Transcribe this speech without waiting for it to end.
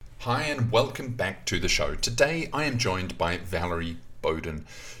Hi and welcome back to the show. Today I am joined by Valerie Bowden.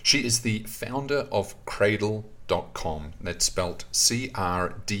 She is the founder of Cradle.com. That's spelt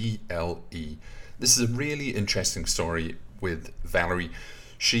C-R-D-L-E. This is a really interesting story with Valerie.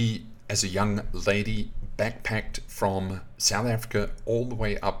 She, as a young lady, backpacked from South Africa all the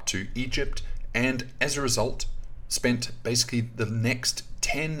way up to Egypt, and as a result spent basically the next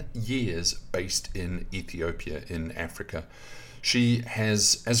 10 years based in Ethiopia in Africa. She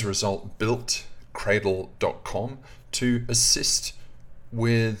has, as a result, built Cradle.com to assist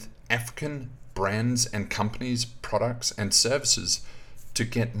with African brands and companies, products and services to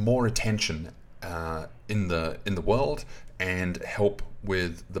get more attention in the world and help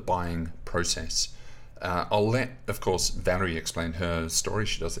with the buying process. I'll let, of course, Valerie explain her story.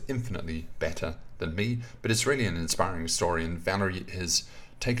 She does it infinitely better than me, but it's really an inspiring story, and Valerie has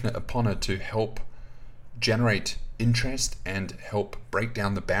taken it upon her to help generate interest and help break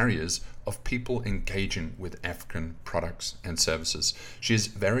down the barriers of people engaging with African products and services. She is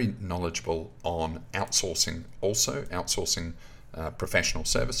very knowledgeable on outsourcing, also outsourcing professional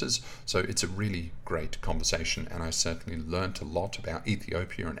services. So it's a really great conversation, and I certainly learned a lot about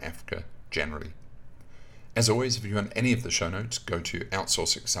Ethiopia and Africa generally. As always, if you want any of the show notes, go to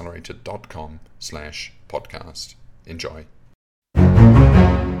outsourceaccelerator.com/podcast. Enjoy.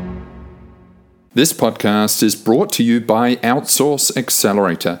 This podcast is brought to you by Outsource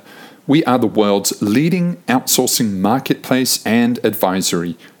Accelerator. We are the world's leading outsourcing marketplace and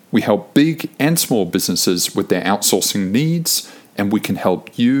advisory. We help big and small businesses with their outsourcing needs, and we can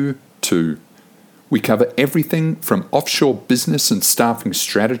help you too. We cover everything from offshore business and staffing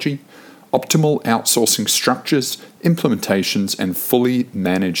strategy, optimal outsourcing structures, implementations, and fully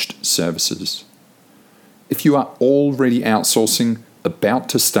managed services. If you are already outsourcing, about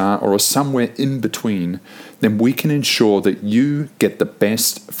to start, or are somewhere in between, then we can ensure that you get the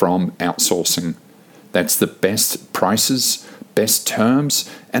best from outsourcing. That's the best prices, best terms,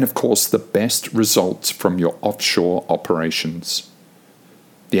 and of course the best results from your offshore operations.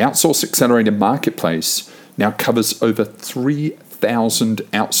 The Outsource Accelerator Marketplace now covers over 3,000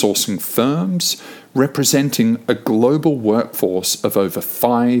 outsourcing firms, representing a global workforce of over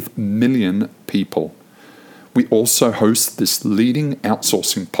 5 million people. We also host this leading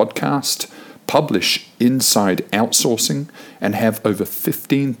outsourcing podcast, publish Inside Outsourcing, and have over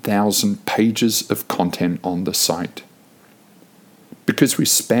 15,000 pages of content on the site. Because we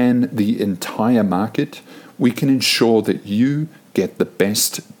span the entire market, we can ensure that you get the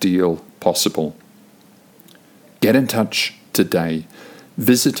best deal possible. Get in touch today.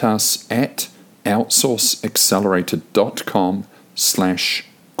 Visit us at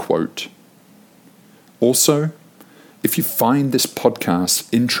outsourceaccelerator.com/quote. Also, if you find this podcast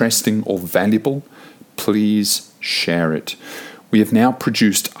interesting or valuable, please share it. We have now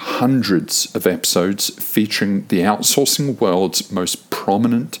produced hundreds of episodes featuring the outsourcing world's most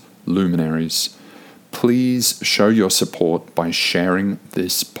prominent luminaries. Please show your support by sharing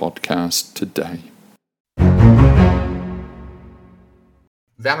this podcast today.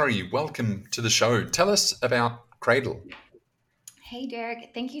 Valerie, welcome to the show. Tell us about Cradle. Hey,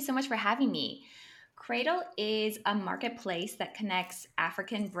 Derek. Thank you so much for having me. Cradle is a marketplace that connects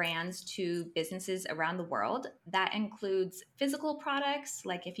African brands to businesses around the world. That includes physical products,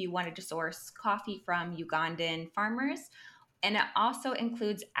 like if you wanted to source coffee from Ugandan farmers, and it also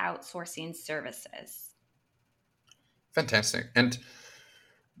includes outsourcing services. Fantastic. And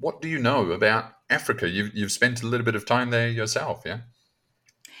what do you know about Africa? You've spent a little bit of time there yourself, yeah?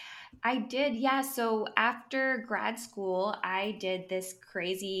 I did, yeah. So after grad school, I did this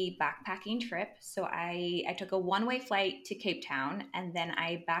crazy backpacking trip. So I took a one-way flight to Cape Town, and then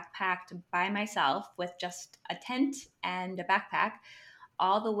I backpacked by myself with just a tent and a backpack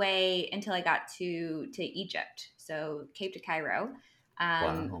all the way until I got to Egypt. So Cape to Cairo.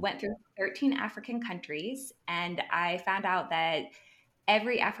 Wow. Went through 13 African countries, and I found out that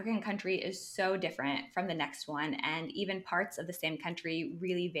every African country is so different from the next one, and even parts of the same country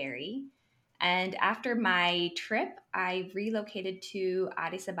really vary. And after my trip, I relocated to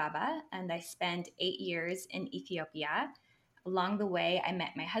Addis Ababa, and I spent 8 years in Ethiopia. Along the way, I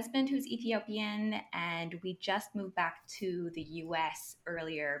met my husband, who's Ethiopian, and we just moved back to the US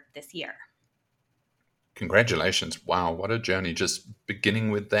earlier this year. Congratulations. Wow, what a journey. Just beginning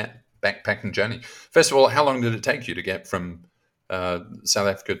with that backpacking journey. First of all, how long did it take you to get from South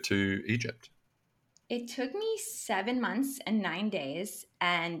Africa to Egypt? It took me 7 months and 9 days,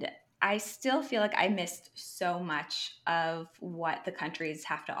 and I still feel like I missed so much of what the countries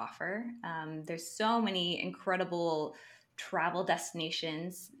have to offer. There's so many incredible travel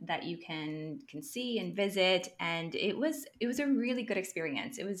destinations that you can see and visit, and it was a really good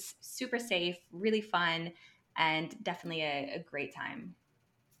experience. It was super safe, really fun, and definitely a great time.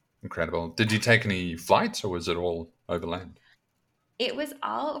 Incredible. Did you take any flights, or was it all overland? It was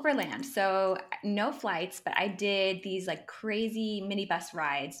all over land, so no flights, but I did these like crazy minibus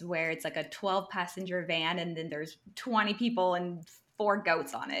rides where it's like a 12 passenger van and then there's 20 people and four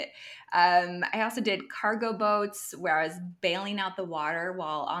goats on it. I also did cargo boats where I was bailing out the water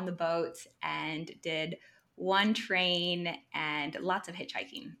while on the boat, and did one train and lots of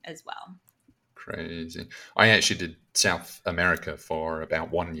hitchhiking as well. Crazy. I actually did South America for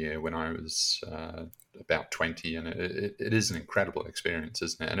about 1 year when I was about 20, and it is an incredible experience,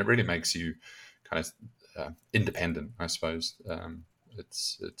 isn't it? And it really makes you kind of independent, I suppose.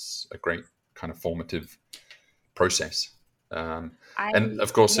 It's a great kind of formative process. Um, I and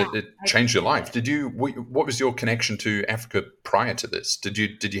of course, Yeah, it I changed your love life. it. What was your connection to Africa prior to this? Did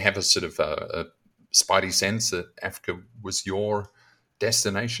you have a sort of a spidey sense that Africa was your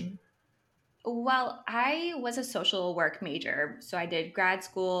destination? Well, I was a social work major, so I did grad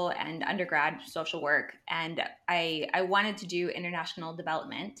school and undergrad social work, and I wanted to do international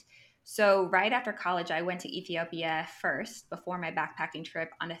development. So right after college, I went to Ethiopia first before my backpacking trip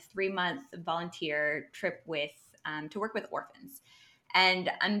on a 3 month volunteer trip with to work with orphans.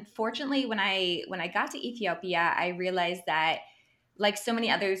 And unfortunately, when I got to Ethiopia, I realized that, like so many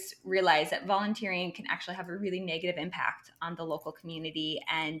others, realize that volunteering can actually have a really negative impact on the local community.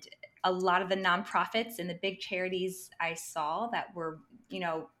 And a lot of the nonprofits and the big charities I saw that were,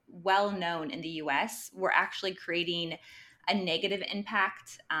 well known in the US were actually creating a negative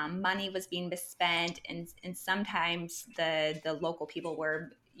impact. Money was being misspent, and sometimes the local people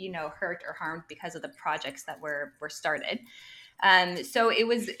were, hurt or harmed because of the projects that were started. So it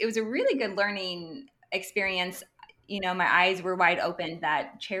was a really good learning experience. My eyes were wide open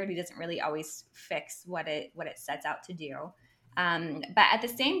that charity doesn't really always fix what it sets out to do. But at the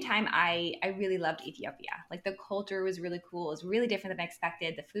same time, I really loved Ethiopia. Like, the culture was really cool. It was really different than I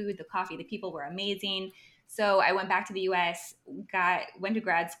expected. The food, the coffee, the people were amazing. So I went back to the US, went to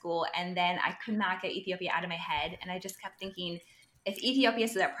grad school, and then I could not get Ethiopia out of my head. And I just kept thinking, if Ethiopia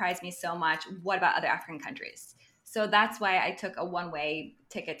surprised me so much, what about other African countries? So that's why I took a one-way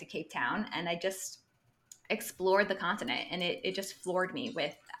ticket to Cape Town, and I just explored the continent, and it just floored me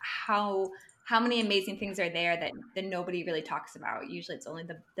with how many amazing things are there that nobody really talks about. Usually it's only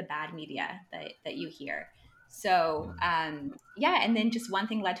the bad media that you hear. So yeah, and then just one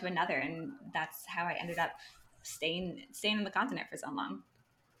thing led to another, and that's how I ended up staying on the continent for so long.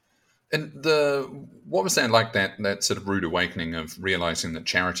 And the what was that like, that sort of rude awakening of realizing that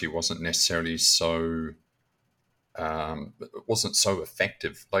charity wasn't so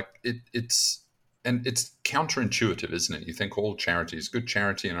effective. Like it's counterintuitive, isn't it? You think all charity is good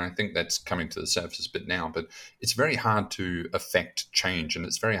charity, and I think that's coming to the surface a bit now. But it's very hard to affect change, and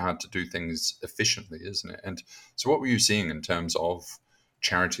it's very hard to do things efficiently, isn't it? And so, what were you seeing in terms of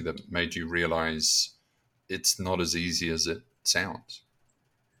charity that made you realize it's not as easy as it sounds?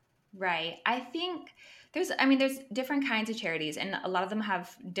 Right. I think there's different kinds of charities, and a lot of them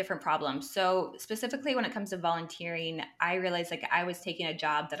have different problems. So specifically when it comes to volunteering, I realized like I was taking a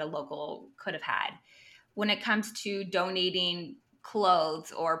job that a local could have had. When it comes to donating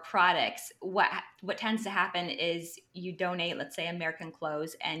clothes or products, what tends to happen is you donate, let's say, American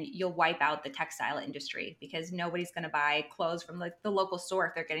clothes, and you'll wipe out the textile industry because nobody's going to buy clothes from like the local store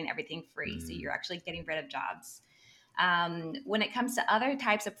if they're getting everything free. So Mm. you're actually getting rid of jobs. When it comes to other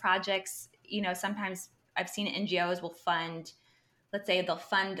types of projects, sometimes I've seen NGOs will fund, let's say they'll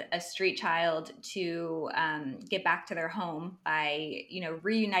fund a street child to get back to their home by,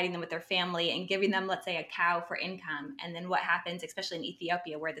 reuniting them with their family and giving them, let's say, a cow for income. And then what happens, especially in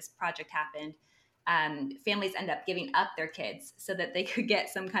Ethiopia where this project happened, families end up giving up their kids so that they could get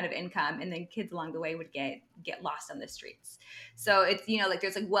some kind of income, and then kids along the way would get lost on the streets. So it's, like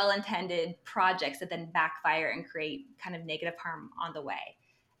there's like well-intended projects that then backfire and create kind of negative harm on the way.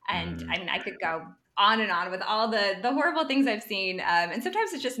 And Mm. I mean, I could go on and on with all the horrible things I've seen, and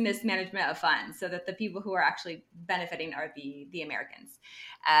sometimes it's just mismanagement of funds, so that the people who are actually benefiting are the Americans.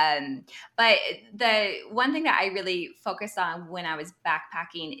 But the one thing that I really focused on when I was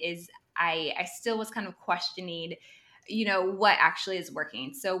backpacking is I still was kind of questioning, what actually is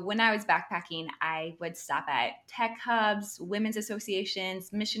working. So when I was backpacking, I would stop at tech hubs, women's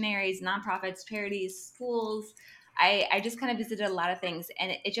associations, missionaries, nonprofits, charities, schools. I just kind of visited a lot of things,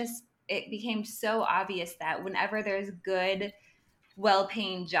 and it became so obvious that whenever there's good,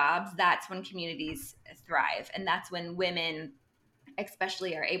 well-paying jobs, that's when communities thrive, and that's when women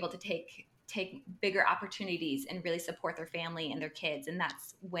especially are able to take bigger opportunities and really support their family and their kids. And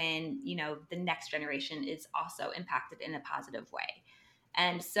that's when, the next generation is also impacted in a positive way.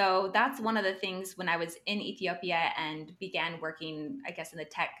 And so that's one of the things when I was in Ethiopia and began working, I guess, in the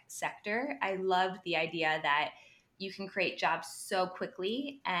tech sector. I loved the idea that you can create jobs so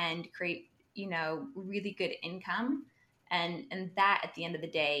quickly and create, really good income. And that at the end of the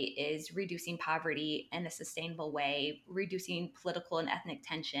day is reducing poverty in a sustainable way, reducing political and ethnic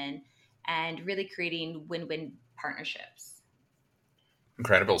tension, and really creating win-win partnerships.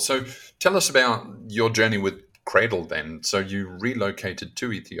 Incredible. So tell us about your journey with Cradle then. So you relocated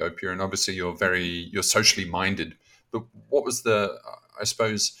to Ethiopia, and obviously you're socially minded. But what was I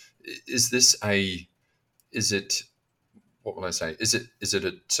suppose, is this is it, what will I say? Is it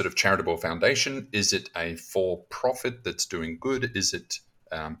a sort of charitable foundation? Is it a for-profit that's doing good? Is it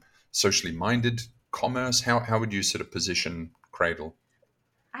socially minded commerce? How would you sort of position Cradle?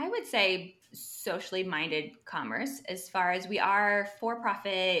 I would say socially minded commerce, as far as we are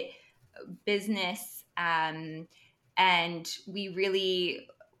for-profit business, and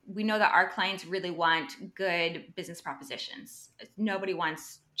we know that our clients really want good business propositions. Nobody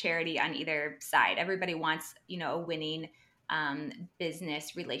wants charity on either side. Everybody wants, a winning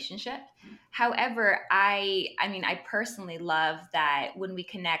business relationship. However, I personally love that when we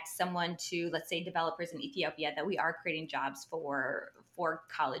connect someone to, let's say, developers in Ethiopia, that we are creating jobs for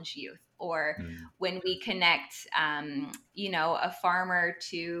college youth, or when we connect, a farmer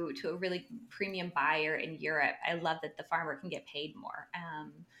to a really premium buyer in Europe. I love that the farmer can get paid more.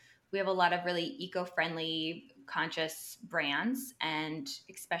 We have a lot of really eco-friendly, conscious brands, and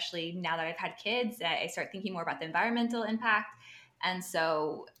especially now that I've had kids, I start thinking more about the environmental impact. And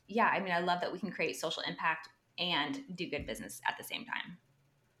so, yeah, I love that we can create social impact and do good business at the same time.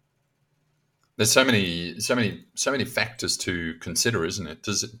 There's so many factors to consider, isn't it?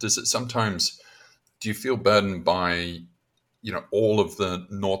 Does it sometimes, do you feel burdened by all of the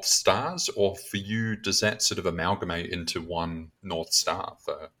North Stars, or for you does that sort of amalgamate into one North Star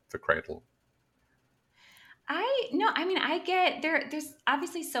for Cradle? I get there's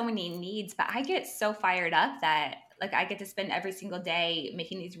obviously so many needs, but I get so fired up that, like, I get to spend every single day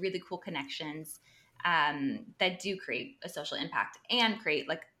making these really cool connections, that do create a social impact and create,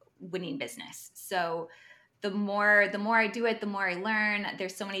 like, winning business. So the more I do it, the more I learn.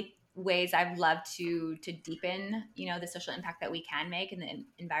 There's so many ways I've loved to deepen, the social impact that we can make and the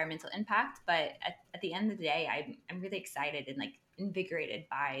environmental impact. But at the end of the day, I'm really excited and, like, invigorated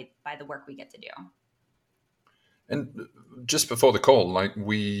by the work we get to do. And just before the call, like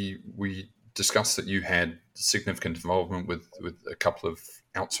we discussed that you had significant involvement with a couple of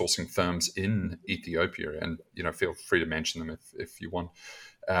outsourcing firms in Ethiopia, and feel free to mention them if you want.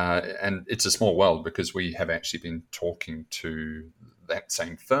 And it's a small world because we have actually been talking to that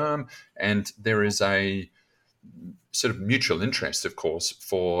same firm, and there is a sort of mutual interest, of course,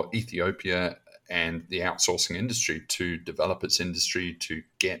 for Ethiopia and the outsourcing industry to develop its industry, to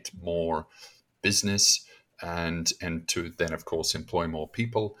get more business, and to then, of course, employ more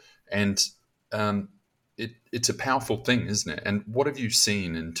people. And it's a powerful thing, isn't it? And what have you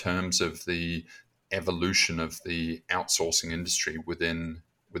seen in terms of the evolution of the outsourcing industry within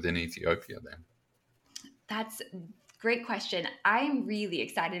Ethiopia then? That's a great question. I'm really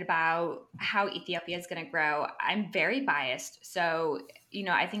excited about how Ethiopia is going to grow. I'm very biased. So,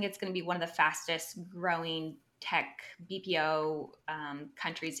 I think it's going to be one of the fastest growing tech BPO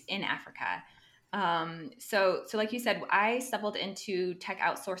countries in Africa. So like you said, I stumbled into tech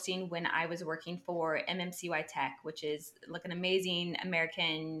outsourcing when I was working for MMCY Tech, which is like an amazing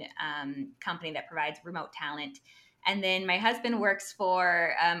American company that provides remote talent. And then my husband works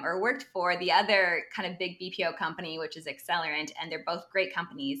for, or worked for, the other kind of big BPO company, which is Accelerant, and they're both great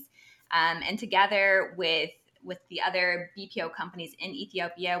companies. And together with the other BPO companies in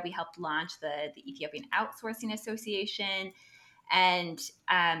Ethiopia, we helped launch the Ethiopian Outsourcing Association. And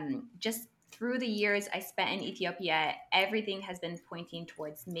just through the years I spent in Ethiopia, everything has been pointing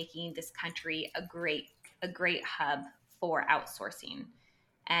towards making this country a great hub for outsourcing.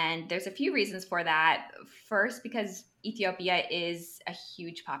 And there's a few reasons for that. First, because Ethiopia is a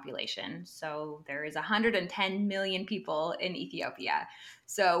huge population. So there is 110 million people in Ethiopia.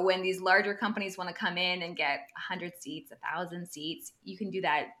 So when these larger companies want to come in and get 100 seats, 1,000 seats, you can do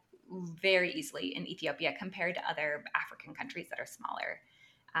that very easily in Ethiopia compared to other African countries that are smaller.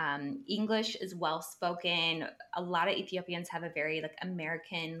 English is well spoken. A lot of Ethiopians have a very, like,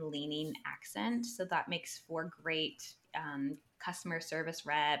 American leaning accent, so that makes for great customer service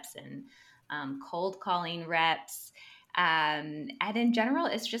reps and cold calling reps. And in general,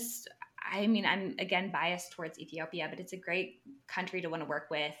 it's just, I'm again biased towards Ethiopia, but it's a great country to want to work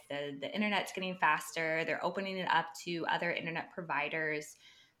with. The internet's getting faster. They're opening it up to other internet providers.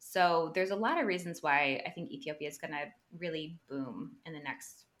 So there's a lot of reasons why I think Ethiopia is going to really boom in the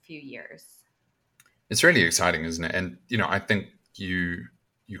next few years. It's really exciting, isn't it? And I think you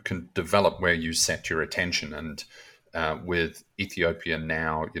can develop where you set your attention. And with Ethiopia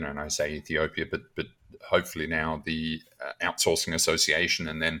now, and I say Ethiopia, but hopefully now the Outsourcing Association,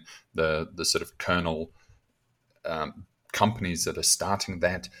 and then the sort of kernel companies that are starting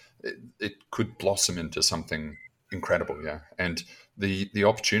that, it could blossom into something incredible. Yeah. And the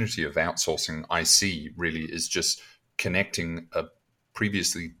opportunity of outsourcing, I see, really is just connecting a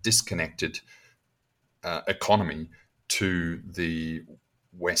previously disconnected economy to the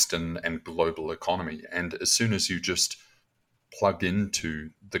Western and global economy. And as soon as you just plug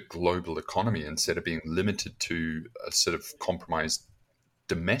into the global economy instead of being limited to a sort of compromised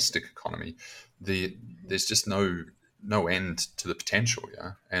domestic economy, there's just no end to the potential.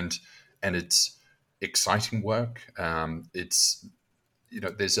 Yeah. And it's exciting work. It's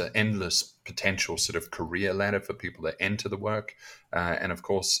there's an endless potential sort of career ladder for people that enter the work, and of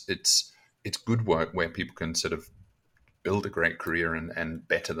course it's good work where people can sort of build a great career and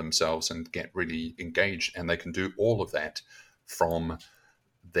better themselves and get really engaged, and they can do all of that from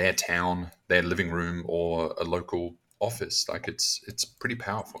their town, their living room, or a local office. Like it's pretty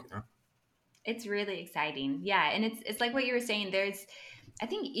powerful. It's really exciting. Yeah, and it's like what you were saying. I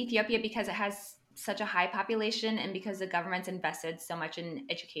think Ethiopia, because it has such a high population and because the government's invested so much in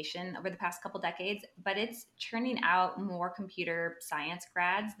education over the past couple decades, but it's churning out more computer science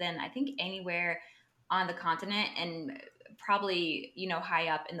grads than I think anywhere on the continent, and probably, high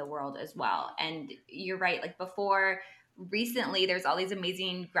up in the world as well. And you're right, like before, recently there's all these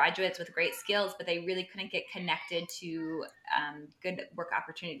amazing graduates with great skills, but they really couldn't get connected to good work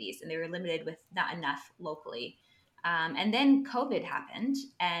opportunities, and they were limited with not enough locally. And then COVID happened,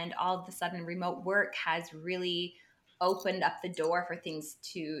 and all of a sudden, remote work has really opened up the door for things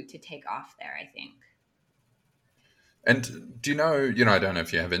to take off there, I think. And do I don't know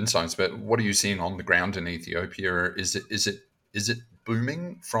if you have insights, but what are you seeing on the ground in Ethiopia? Is it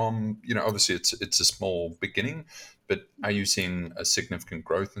booming from, obviously it's a small beginning, but are you seeing a significant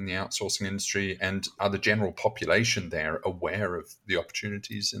growth in the outsourcing industry? And are the general population there aware of the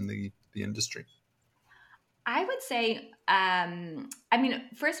opportunities in the industry? I would say,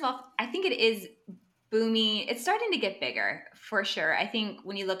 first of all, I think it is booming. It's starting to get bigger for sure. I think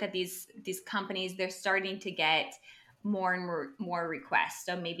when you look at these companies, they're starting to get more and more requests.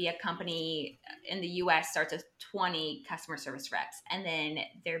 So maybe a company in the US starts with 20 customer service reps, and then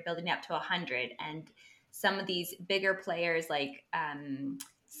they're building up to 100. And some of these bigger players like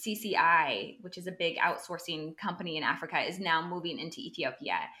CCI, which is a big outsourcing company in Africa, is now moving into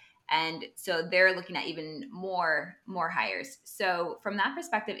Ethiopia. And so they're looking at even more hires. So from that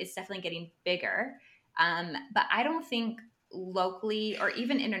perspective, it's definitely getting bigger. But I don't think locally or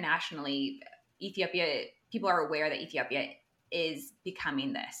even internationally, people are aware that Ethiopia is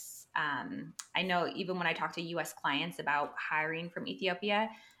becoming this. I know even when I talk to U.S. clients about hiring from Ethiopia,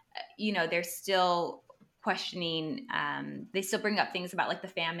 they're still questioning. They still bring up things about like the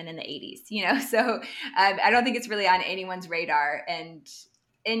famine in the 80s, So I don't think it's really on anyone's radar. And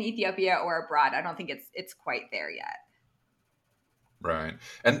in Ethiopia or abroad, I don't think it's quite there yet. Right.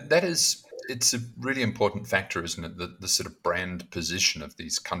 And it's a really important factor, isn't it? The sort of brand position of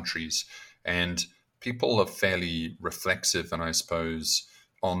these countries. And people are fairly reflexive, and I suppose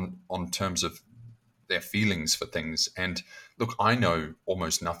on terms of their feelings for things. And look, I know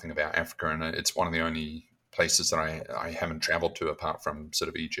almost nothing about Africa, and it's one of the only places that I haven't traveled to apart from sort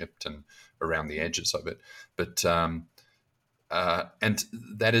of Egypt and around the edges of it. But and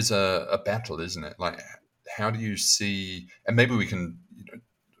that is a battle, isn't it? Like, how do you see? And maybe we can,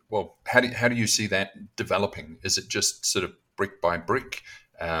 well, how do you see that developing? Is it just sort of brick by brick,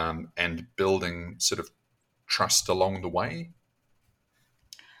 and building sort of trust along the way?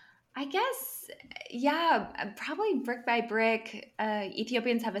 I guess, yeah, probably brick by brick.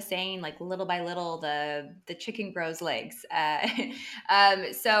 Ethiopians have a saying like little by little, the chicken grows legs.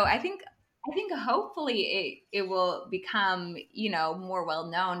 So I think hopefully it will become more well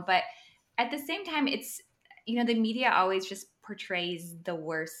known, but at the same time, it's the media always just portrays the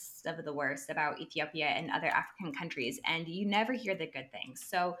worst of the worst about Ethiopia and other African countries, and you never hear the good things.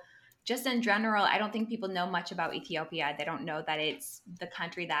 So just in general, I don't think people know much about Ethiopia. They don't know that it's the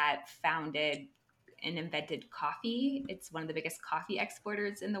country that founded and invented coffee. It's one of the biggest coffee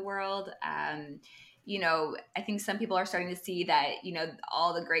exporters in the world. I think some people are starting to see that,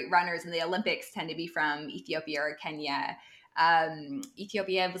 all the great runners in the Olympics tend to be from Ethiopia or Kenya.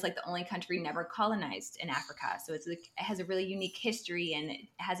 Ethiopia was like the only country never colonized in Africa. So it has a really unique history, and it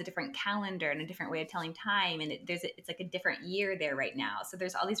has a different calendar and a different way of telling time. And it's like a different year there right now. So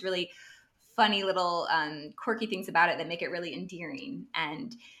there's all these really funny little quirky things about it that make it really endearing.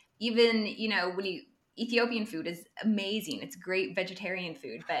 And even, when Ethiopian food is amazing. It's great vegetarian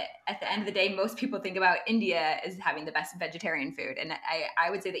food. But at the end of the day, most people think about India as having the best vegetarian food. And I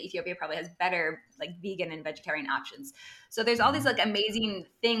would say that Ethiopia probably has better like vegan and vegetarian options. So there's all these like amazing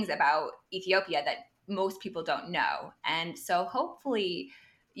things about Ethiopia that most people don't know. And so hopefully,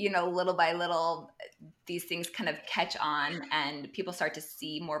 little by little, these things kind of catch on and people start to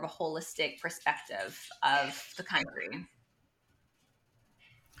see more of a holistic perspective of the country.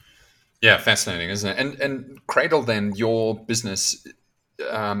 Yeah, fascinating, isn't it? And Cradle, then your business,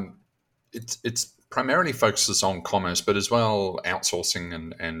 um, it's primarily focuses on commerce, but as well outsourcing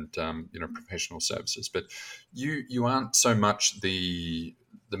and professional services. But you aren't so much the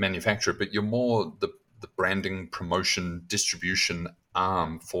manufacturer, but you're more the branding, promotion, distribution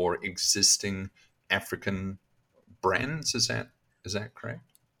arm for existing African brands. Is that correct?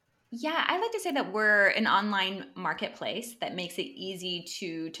 Yeah, I like to say that we're an online marketplace that makes it easy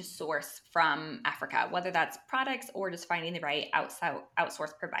to source from Africa, whether that's products or just finding the right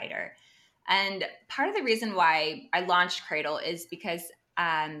outsource provider. And part of the reason why I launched Cradle is because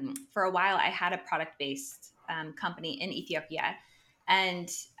for a while I had a product based company in Ethiopia. And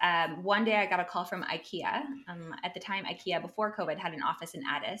one day I got a call from IKEA. At the time, IKEA, before COVID, had an office in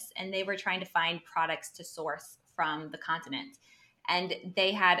Addis, and they were trying to find products to source from the continent. And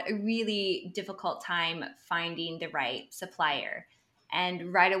they had a really difficult time finding the right supplier.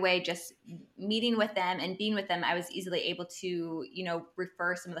 And right away, just meeting with them and being with them, I was easily able to,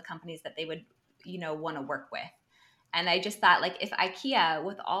 refer some of the companies that they would, want to work with. And I just thought, like, if IKEA,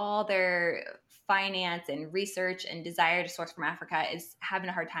 with all their finance and research and desire to source from Africa, is having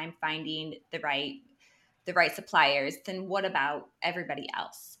a hard time finding the right suppliers, then what about everybody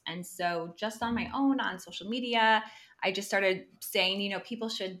else? And so just on my own, on social media, I just started saying, people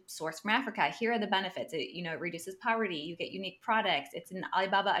should source from Africa. Here are the benefits. It reduces poverty. You get unique products. It's an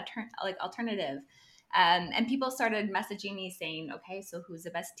Alibaba alternative. And people started messaging me saying, okay, so who's the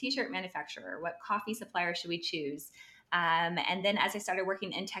best t-shirt manufacturer? What coffee supplier should we choose? And then as I started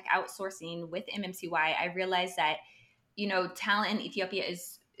working in tech outsourcing with MMCY, I realized that, talent in Ethiopia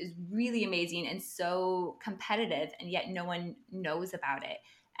is really amazing and so competitive, and yet no one knows about it.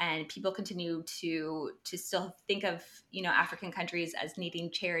 And people continue to still think of African countries as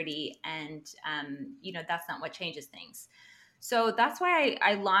needing charity, and that's not what changes things. So that's why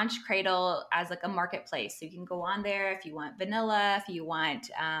I launched Cradle as like a marketplace. So you can go on there if you want vanilla, if you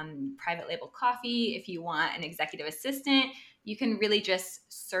want private label coffee, if you want an executive assistant. You can really just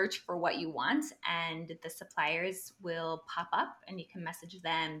search for what you want, and the suppliers will pop up and you can message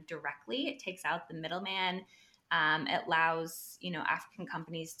them directly. It takes out the middleman. It allows, African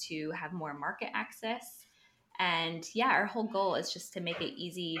companies to have more market access. And yeah, our whole goal is just to make it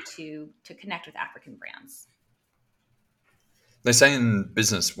easy to connect with African brands. They say in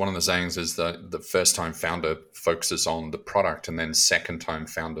business, one of the sayings is that the first time founder focuses on the product and then second time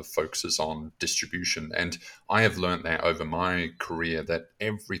founder focuses on distribution. And I have learned that over my career that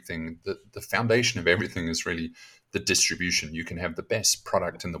everything, the foundation of everything is really the distribution. You can have the best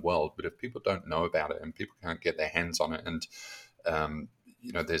product in the world, but if people don't know about it and people can't get their hands on it and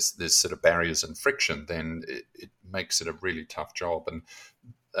there's sort of barriers and friction, then it makes it a really tough job. And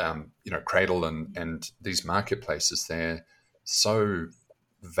Cradle and these marketplaces, they're so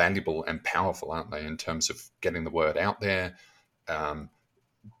valuable and powerful, aren't they, in terms of getting the word out there, um,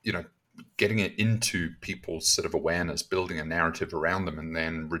 getting it into people's sort of awareness, building a narrative around them, and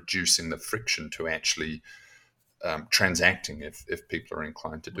then reducing the friction to actually transacting if people are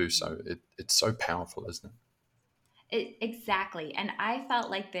inclined to do so. It's so powerful, isn't Exactly. And I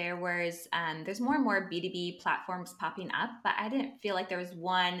felt like there's more and more B2B platforms popping up, but I didn't feel like there was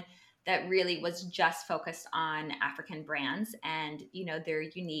one that really was just focused on African brands and, their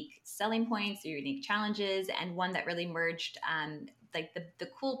unique selling points, their unique challenges, and one that really merged like the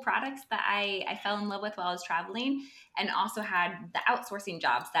cool products that I fell in love with while I was traveling, and also had the outsourcing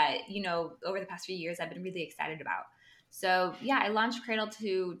jobs that, over the past few years I've been really excited about. So yeah, I launched Cradle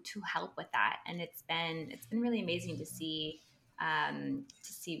to help with that, and it's been really amazing to see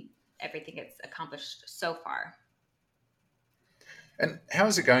everything it's accomplished so far. And how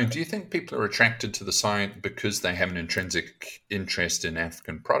is it going? Do you think people are attracted to the site because they have an intrinsic interest in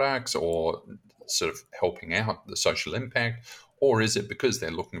African products or sort of helping out the social impact? Or is it because they're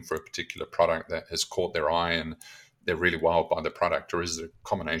looking for a particular product that has caught their eye and they're really wild by the product? Or is it a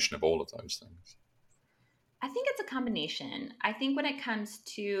combination of all of those things? I think it's a combination. I think when it comes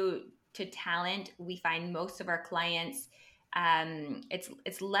to talent, we find most of our clients,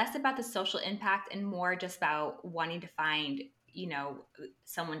 it's less about the social impact and more just about wanting to find,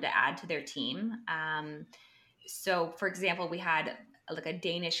 someone to add to their team. So for example, we had like a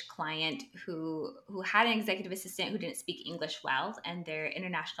Danish client who had an executive assistant who didn't speak English well, and their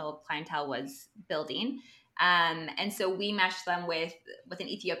international clientele was building. And so we matched them with an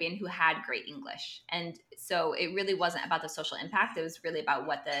Ethiopian who had great English, and so it really wasn't about the social impact. It was really about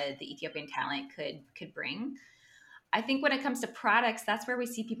what the Ethiopian talent could bring. I think when it comes to products, that's where we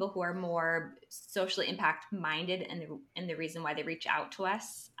see people who are more socially impact minded, and the reason why they reach out to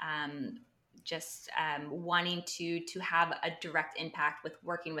us, just wanting to have a direct impact with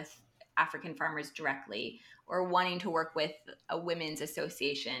working with African farmers directly, or wanting to work with a women's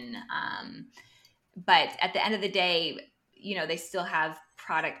association. But at the end of the day, they still have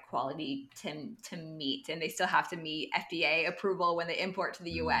product quality to meet, and they still have to meet FDA approval when they import to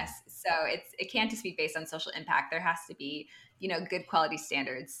the US. So it can't just be based on social impact. There has to be, good quality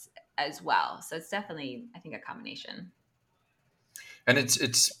standards as well. So it's definitely, I think, a combination. And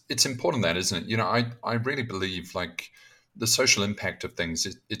it's important that, isn't it? I really believe like the social impact of things,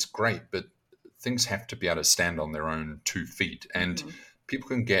 it's great, but things have to be able to stand on their own 2 feet. And Mm-hmm. people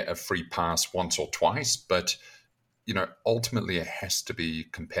can get a free pass once or twice, but ultimately it has to be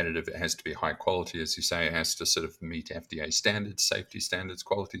competitive. It has to be high quality, as you say. It has to sort of meet FDA standards, safety standards,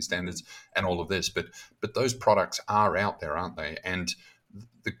 quality standards, and all of this. But those products are out there, aren't they? And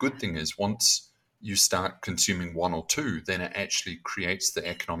the good thing is, once you start consuming one or two, then it actually creates the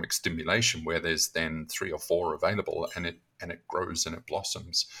economic stimulation where there's then three or four available, and it grows and it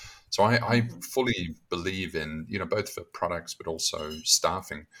blossoms. So I Mm-hmm. fully believe in both for products but also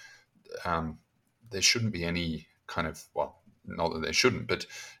staffing. There shouldn't be any kind of, well, not that there shouldn't, but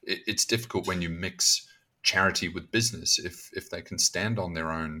it's difficult when you mix charity with business. If they can stand on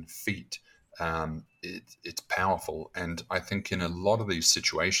their own feet, it's powerful. And I think in a lot of these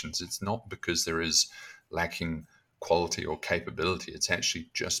situations, it's not because there is lacking quality or capability. It's actually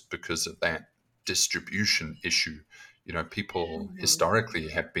just because of that distribution issue. People Mm-hmm. historically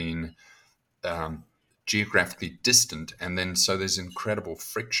have been um, geographically distant, and then so there's incredible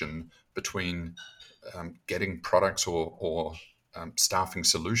friction between getting products or staffing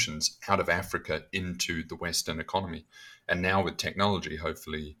solutions out of Africa into the Western economy. And now with technology,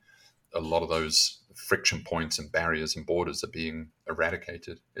 hopefully, a lot of those friction points and barriers and borders are being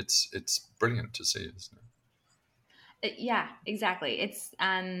eradicated. It's brilliant to see, isn't it? Yeah, exactly. It's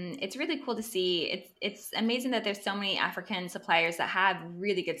really cool to see. It's amazing that there's so many African suppliers that have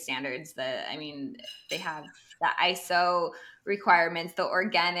really good standards. I mean, they have the ISO requirements, the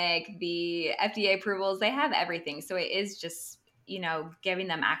organic, the FDA approvals. They have everything. So it is just, giving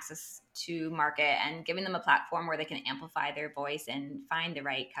them access to market and giving them a platform where they can amplify their voice and find the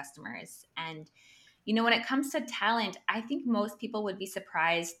right customers. And when it comes to talent, I think most people would be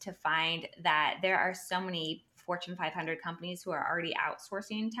surprised to find that there are so many Fortune 500 companies who are already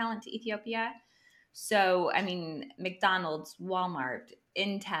outsourcing talent to Ethiopia. So, I mean, McDonald's, Walmart,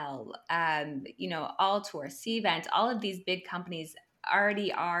 Intel, Altor, Cvent, all of these big companies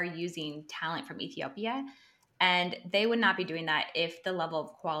already are using talent from Ethiopia. And they would not be doing that if the level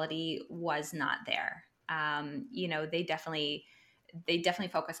of quality was not there. They definitely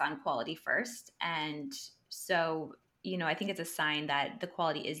focus on quality first. And so, I think it's a sign that the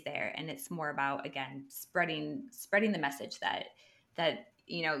quality is there, and it's more about, again, spreading the message that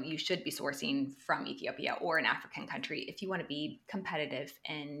you should be sourcing from Ethiopia or an African country if you want to be competitive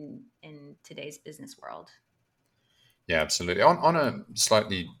in today's business world. Yeah, absolutely. On a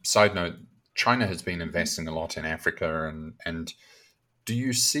slightly side note, China has been Mhm. investing a lot in Africa, and do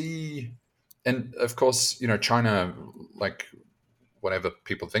you see? And of course, China, like whatever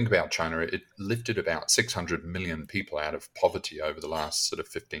people think about China, it lifted about 600 million people out of poverty over the last sort of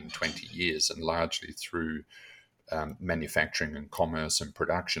 15, 20 years, and largely through manufacturing and commerce and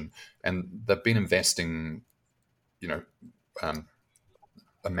production. And they've been investing, you know, um,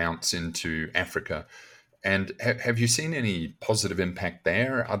 amounts into Africa. And have you seen any positive impact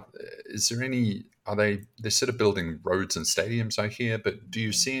there? Is there any? Are they're sort of building roads and stadiums, I hear, but do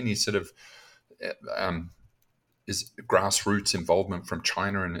you see any sort of um, is grassroots involvement from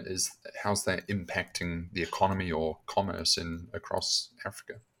China, and how's that impacting the economy or commerce in across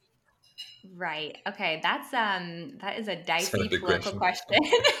Africa? Right. Okay. That is a Is that a dicey big political question? question.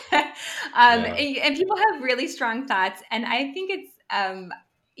 Yeah. And people have really strong thoughts, and I think it's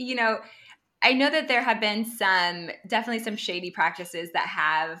you know, I know that there have been definitely some shady practices that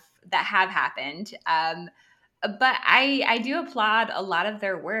have happened. but I do applaud a lot of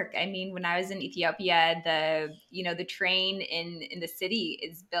their work. I mean, when I was in Ethiopia, the train in the city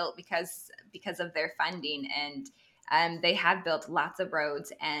is built because of their funding, and they have built lots of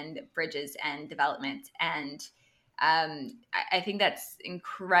roads and bridges and development, and I think that's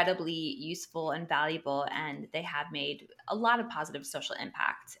incredibly useful and valuable, and they have made a lot of positive social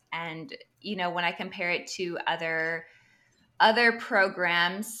impact. And when I compare it to other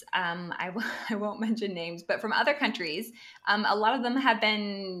programs, I won't mention names, but from other countries, a lot of them have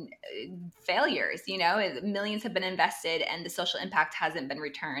been failures. Millions have been invested and the social impact hasn't been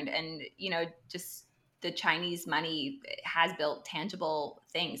returned. And, just the Chinese money has built tangible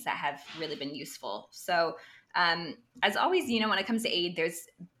things that have really been useful. So, as always, when it comes to aid, there's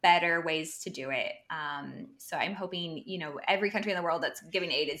better ways to do it. So I'm hoping, every country in the world that's giving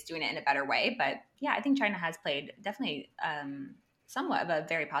aid is doing it in a better way. But yeah, I think China has played definitely somewhat of a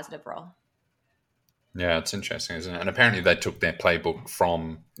very positive role. Yeah, it's interesting, isn't it? And apparently they took their playbook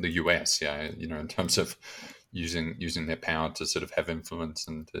from the US, in terms of using their power to sort of have influence,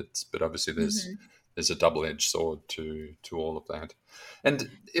 but obviously there's a double-edged sword to all of that. And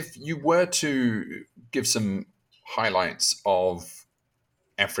if you were to give some highlights of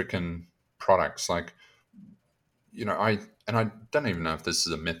African products, like, I don't even know if this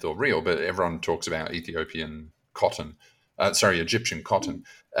is a myth or real, but everyone talks about Ethiopian cotton, Egyptian cotton.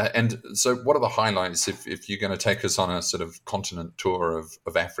 And so what are the highlights if you're going to take us on a sort of continent tour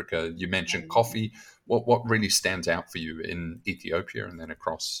of Africa? You mentioned coffee. What really stands out for you in Ethiopia and then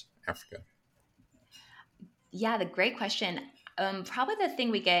across Africa? Yeah, the great question. Probably the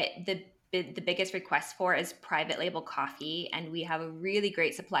thing we get the biggest request for is private label coffee, and we have a really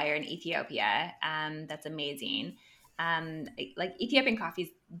great supplier in Ethiopia. That's amazing. Like Ethiopian coffee is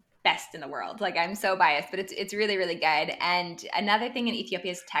best in the world. Like I'm so biased, but it's really really good. And another thing in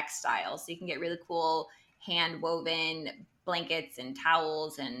Ethiopia is textiles, so you can get really cool hand woven blankets and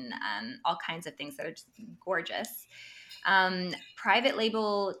towels and all kinds of things that are just gorgeous. Private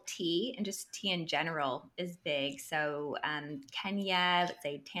label tea and just tea in general is big. So Kenya, let's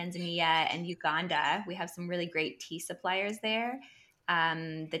say Tanzania, and Uganda, we have some really great tea suppliers there.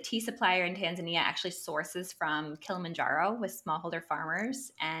 The tea supplier in Tanzania actually sources from Kilimanjaro with smallholder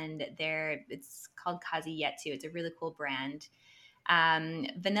farmers, and it's called Kazi Yetu. It's a really cool brand.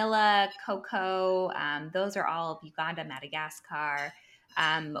 Vanilla, cocoa, those are all of Uganda, Madagascar.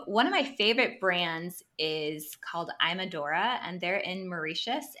 One of my favorite brands is called Imadora, and they're in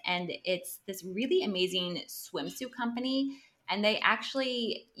Mauritius, and it's this really amazing swimsuit company. And they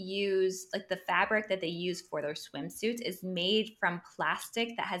actually use like the fabric that they use for their swimsuits is made from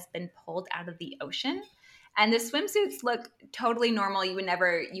plastic that has been pulled out of the ocean. And the swimsuits look totally normal. You would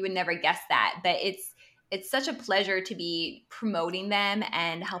never guess that, but it's such a pleasure to be promoting them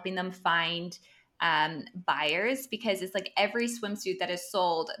and helping them find buyers, because it's like every swimsuit that is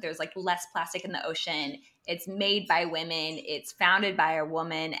sold, there's like less plastic in the ocean. It's made by women, it's founded by a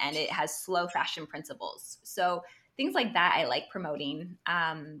woman, and it has slow fashion principles. So things like that I like promoting.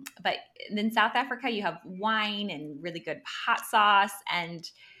 But in South Africa, you have wine and really good hot sauce. And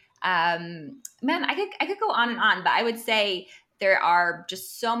man, I could go on and on, but I would say there are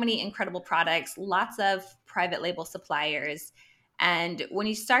just so many incredible products, lots of private label suppliers. And when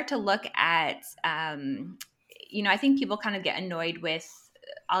you start to look at, I think people kind of get annoyed with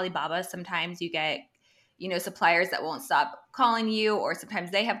Alibaba. Sometimes you get, suppliers that won't stop calling you, or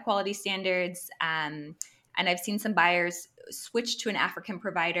sometimes they have quality standards. And I've seen some buyers switch to an African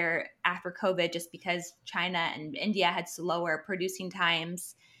provider after COVID just because China and India had slower producing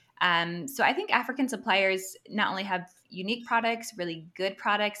times. So I think African suppliers not only have unique products, really good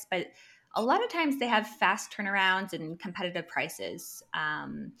products, but a lot of times they have fast turnarounds and competitive prices.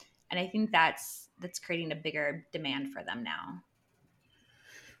 And I think that's creating a bigger demand for them now.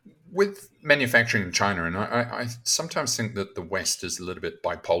 With manufacturing in China, and I sometimes think that the West is a little bit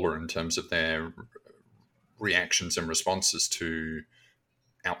bipolar in terms of their reactions and responses to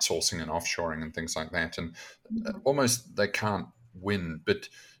outsourcing and offshoring and things like that. And almost they can't win. But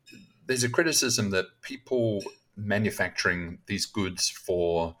there's a criticism that people manufacturing these goods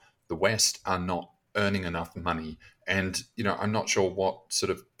for the West are not earning enough money. And, I'm not sure what sort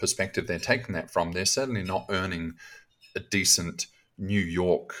of perspective they're taking that from. They're certainly not earning a decent New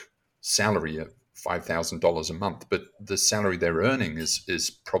York salary at $5,000 a month, but the salary they're earning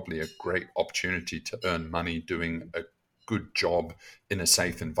is probably a great opportunity to earn money doing a good job in a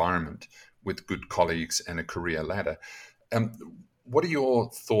safe environment with good colleagues and a career ladder. What are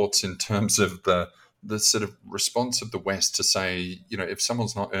your thoughts in terms of the sort of response of the West to say, if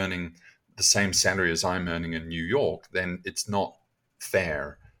someone's not earning the same salary as I'm earning in New York, then it's not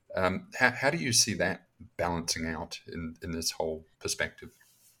fair. How do you see that balancing out in this whole perspective?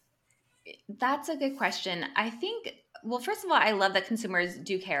 That's a good question. I think, well, first of all, I love that consumers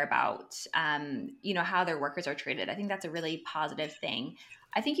do care about, how their workers are treated. I think that's a really positive thing.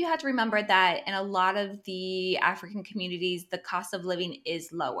 I think you have to remember that in a lot of the African communities, the cost of living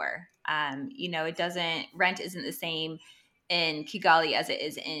is lower. Rent isn't the same in Kigali as it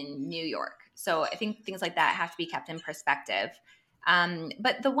is in New York. So I think things like that have to be kept in perspective.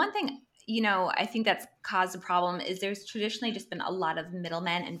 But the one thing I think that's caused a problem is there's traditionally just been a lot of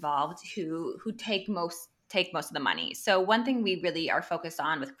middlemen involved who take most of the money. So one thing we really are focused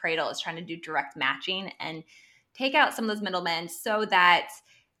on with Cradle is trying to do direct matching and take out some of those middlemen so that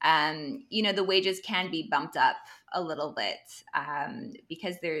the wages can be bumped up a little bit,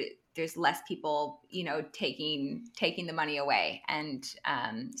 because there's less people taking the money away. And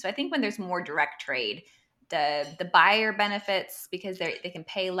so I think when there's more direct trade, the buyer benefits because they can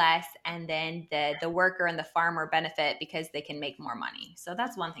pay less, and then the worker and the farmer benefit because they can make more money. So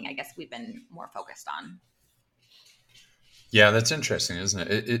that's one thing I guess we've been more focused on. Yeah, that's interesting, isn't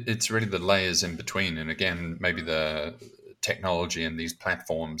it? It's really the layers in between. And again, maybe the technology and these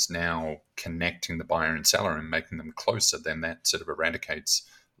platforms now connecting the buyer and seller and making them closer, then that sort of eradicates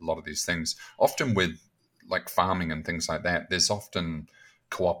a lot of these things. Often with like farming and things like that, there's often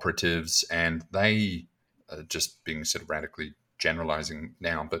cooperatives, and they just being sort of radically generalizing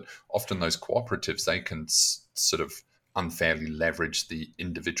now, but often those cooperatives, they can sort of unfairly leverage the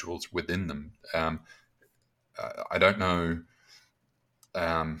individuals within them. I don't know.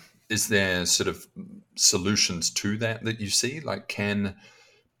 Is there sort of solutions to that you see? Like, can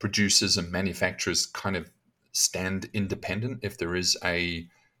producers and manufacturers kind of stand independent if there is a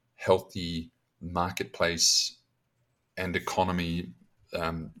healthy marketplace and economy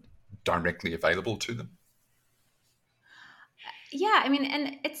directly available to them? Yeah, I mean,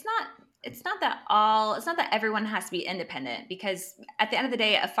 and it's not that everyone has to be independent, because at the end of the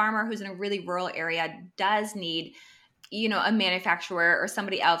day, a farmer who's in a really rural area does need a manufacturer or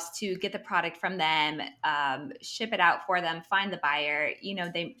somebody else to get the product from them, ship it out for them, find the buyer.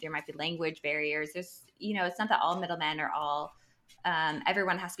 There might be language barriers. It's not that all middlemen are all,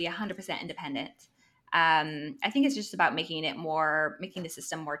 everyone has to be 100% independent. I think it's just about making the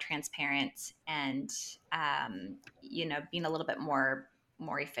system more transparent, and, being a little bit more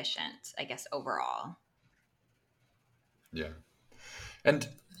efficient, I guess, overall. Yeah. And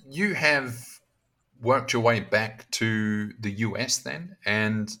you have worked your way back to the US then,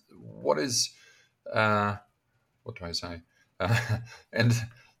 and what is what do I say? And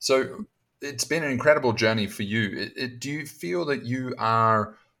so it's been an incredible journey for you. Do you feel that you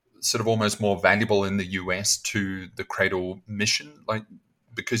are sort of almost more valuable in the US to the Cradle mission, like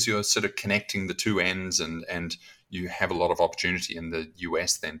because you're sort of connecting the two ends, and you have a lot of opportunity in the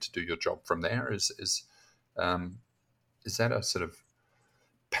US then to do your job from there? Is that a sort of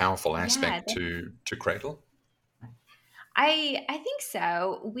powerful Yeah, aspect to Cradle? I think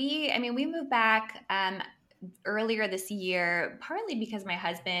so. We moved back earlier this year, partly because my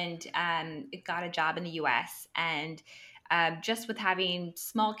husband got a job in the U.S. and just with having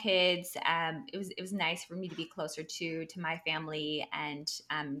small kids, it was nice for me to be closer to my family, and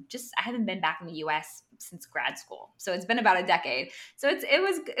just I haven't been back in the U.S. since grad school, so it's been about a decade. So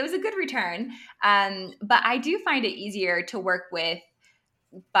it was a good return, but I do find it easier to work with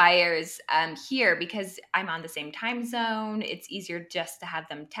buyers here because I'm on the same time zone. It's easier just to have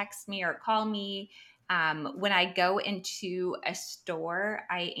them text me or call me. When I go into a store,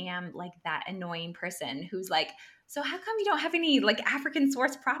 I am like that annoying person who's like, so how come you don't have any like African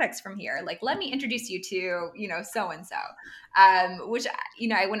source products from here? Like, let me introduce you to, so and so. Which,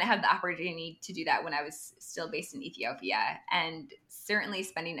 I wouldn't have the opportunity to do that when I was still based in Ethiopia. And certainly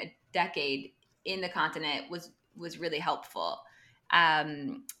spending a decade in the continent was really helpful.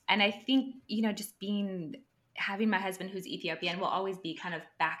 And I think, just having my husband who's Ethiopian will always be kind of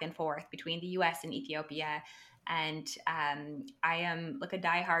back and forth between the US and Ethiopia. And I am like a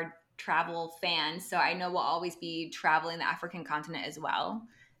diehard travel fan, so I know we'll always be traveling the African continent as well.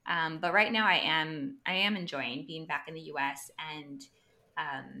 But right now I am enjoying being back in the US, and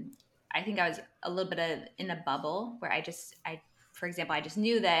I think I was a little bit in a bubble where for example, I just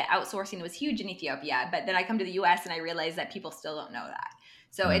knew that outsourcing was huge in Ethiopia, but then I come to the US and I realize that people still don't know that.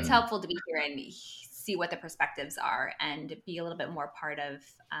 So it's Mm. helpful to be here and see what the perspectives are and be a little bit more part of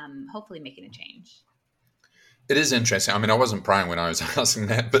hopefully making a change. It is interesting. I mean, I wasn't prying when I was asking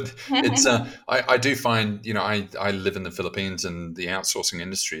that, but it's. I do find, I live in the Philippines, and the outsourcing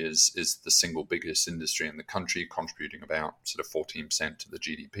industry is the single biggest industry in the country, contributing about sort of 14% to the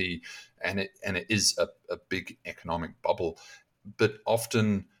GDP, and it is a big economic bubble. But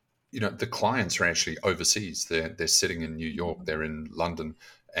often the clients are actually overseas. They're sitting in New York, they're in London,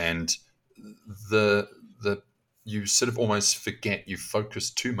 and the you sort of almost forget, you focus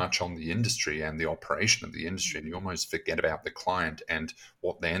too much on the industry and the operation of the industry, and you almost forget about the client and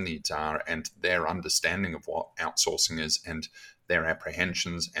what their needs are and their understanding of what outsourcing is and their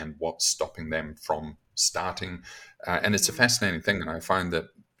apprehensions and what's stopping them from starting. And it's a fascinating thing. And I find that,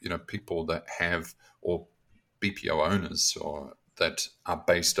 people that have, or BPO owners or that are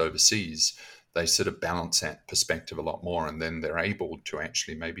based overseas, they sort of balance that perspective a lot more, and then they're able to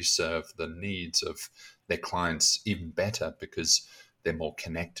actually maybe serve the needs of their clients even better because they're more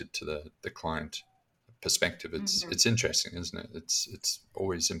connected to the client perspective. It's interesting, isn't it? It's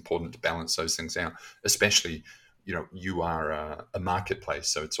always important to balance those things out, especially you are a marketplace,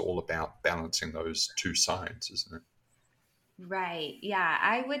 so it's all about balancing those two sides, isn't it? Right. Yeah.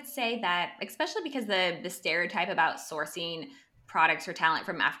 I would say that, especially because the stereotype about sourcing products or talent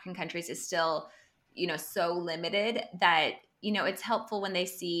from African countries is still, so limited that, it's helpful when they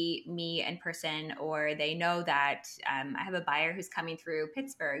see me in person, or they know that I have a buyer who's coming through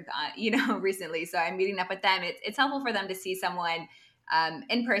Pittsburgh, recently. So I'm meeting up with them. It's helpful for them to see someone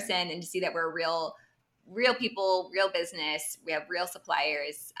in person and to see that we're real people, real business. We have real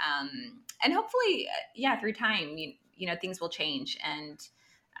suppliers. And hopefully, through time, things will change and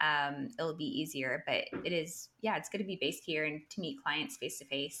it'll be easier. But it's going to be based here and to meet clients face to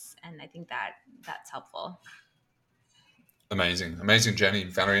face. And I think that's helpful. Amazing journey,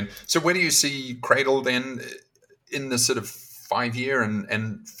 Valerie. So where do you see Cradle then in the sort of 5 year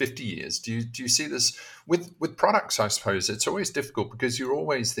and 50 years? Do you see this with products? I suppose it's always difficult because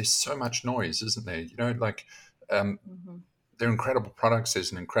there's so much noise, isn't there? They're incredible products.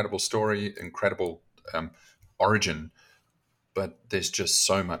 There's an incredible story, incredible origin, but there's just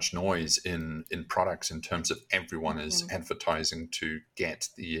so much noise in products in terms of everyone is advertising to get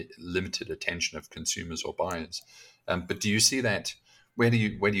the limited attention of consumers or buyers. But do you see that? Where do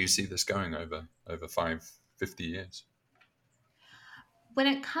you see this going over 50 years? When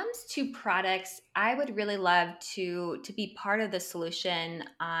it comes to products, I would really love to be part of the solution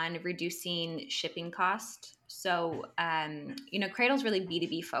on reducing shipping cost. So, Cradle's really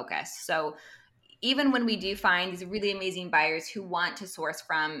B2B focused. So even when we do find these really amazing buyers who want to source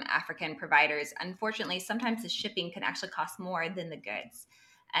from African providers, unfortunately, sometimes the shipping can actually cost more than the goods.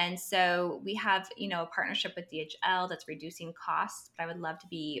 And so we have, a partnership with DHL that's reducing costs, but I would love to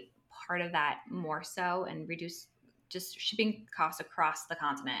be part of that more so and reduce just shipping costs across the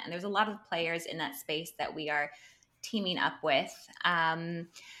continent. And there's a lot of players in that space that we are teaming up with. And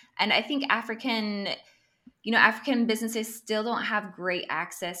I think African businesses still don't have great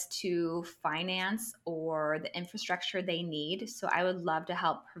access to finance or the infrastructure they need. So I would love to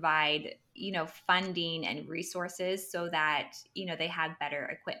help provide, funding and resources so that, they have better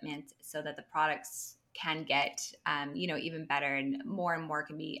equipment so that the products can get, even better and more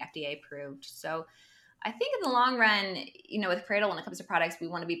can be FDA approved. So I think in the long run, with Cradle, when it comes to products, we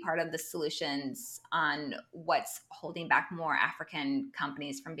want to be part of the solutions on what's holding back more African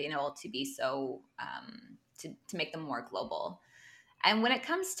companies from being able to be so, to make them more global. And when it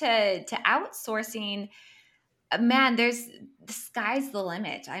comes to outsourcing, man, the sky's the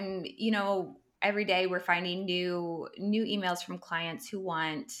limit. Every day we're finding new emails from clients who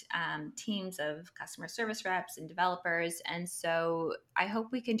want teams of customer service reps and developers. And so I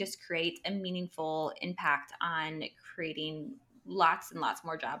hope we can just create a meaningful impact on creating lots and lots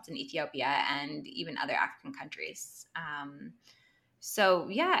more jobs in Ethiopia and even other African countries. So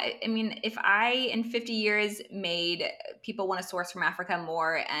yeah, I mean, if I in 50 years made people want to source from Africa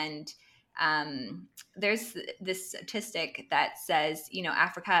more, and there's this statistic that says,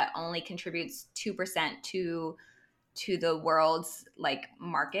 Africa only contributes 2% to the world's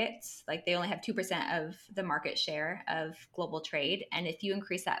markets. Like they only have 2% of the market share of global trade. And if you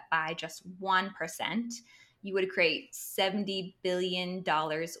increase that by just 1%, you would create $70 billion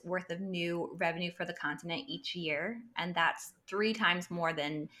worth of new revenue for the continent each year. And that's 3 times more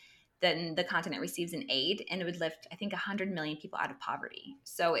than the continent receives in aid. And it would lift, I think, 100 million people out of poverty.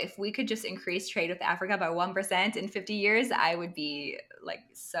 So if we could just increase trade with Africa by 1% in 50 years, I would be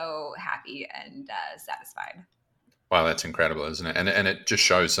so happy and satisfied. Wow, that's incredible, isn't it? And it just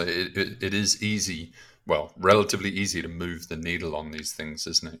shows that it is easy, well, relatively easy to move the needle on these things,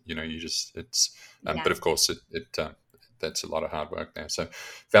 isn't it? Yes. But of course, that's a lot of hard work there. So,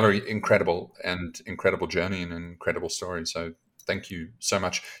 Valerie, incredible journey and incredible story. So, thank you so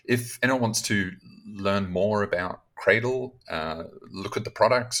much. If anyone wants to learn more about Cradle, look at the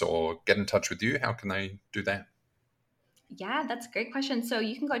products, or get in touch with you, how can they do that? Yeah, that's a great question. So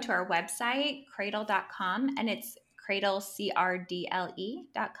you can go to our website, cradle.com, and it's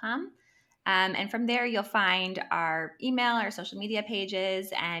cradle.com. And from there, you'll find our email, our social media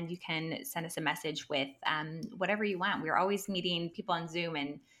pages, and you can send us a message with whatever you want. We're always meeting people on Zoom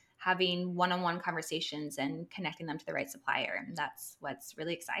and having one-on-one conversations and connecting them to the right supplier. And that's what's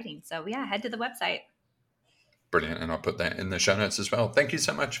really exciting. So yeah, head to the website. Brilliant. And I'll put that in the show notes as well. Thank you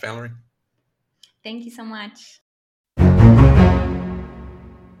so much, Valerie. Thank you so much.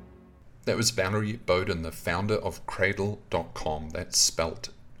 That was Valerie Bowden, the founder of Cradle.com. That's spelt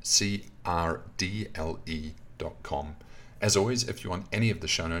CRDLE.com. As always, if you want any of the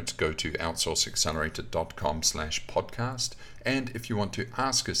show notes, go to outsourceaccelerator.com/podcast. And if you want to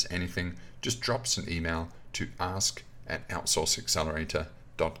ask us anything, just drop us an email to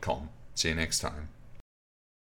ask@outsourceaccelerator.com. See you next time.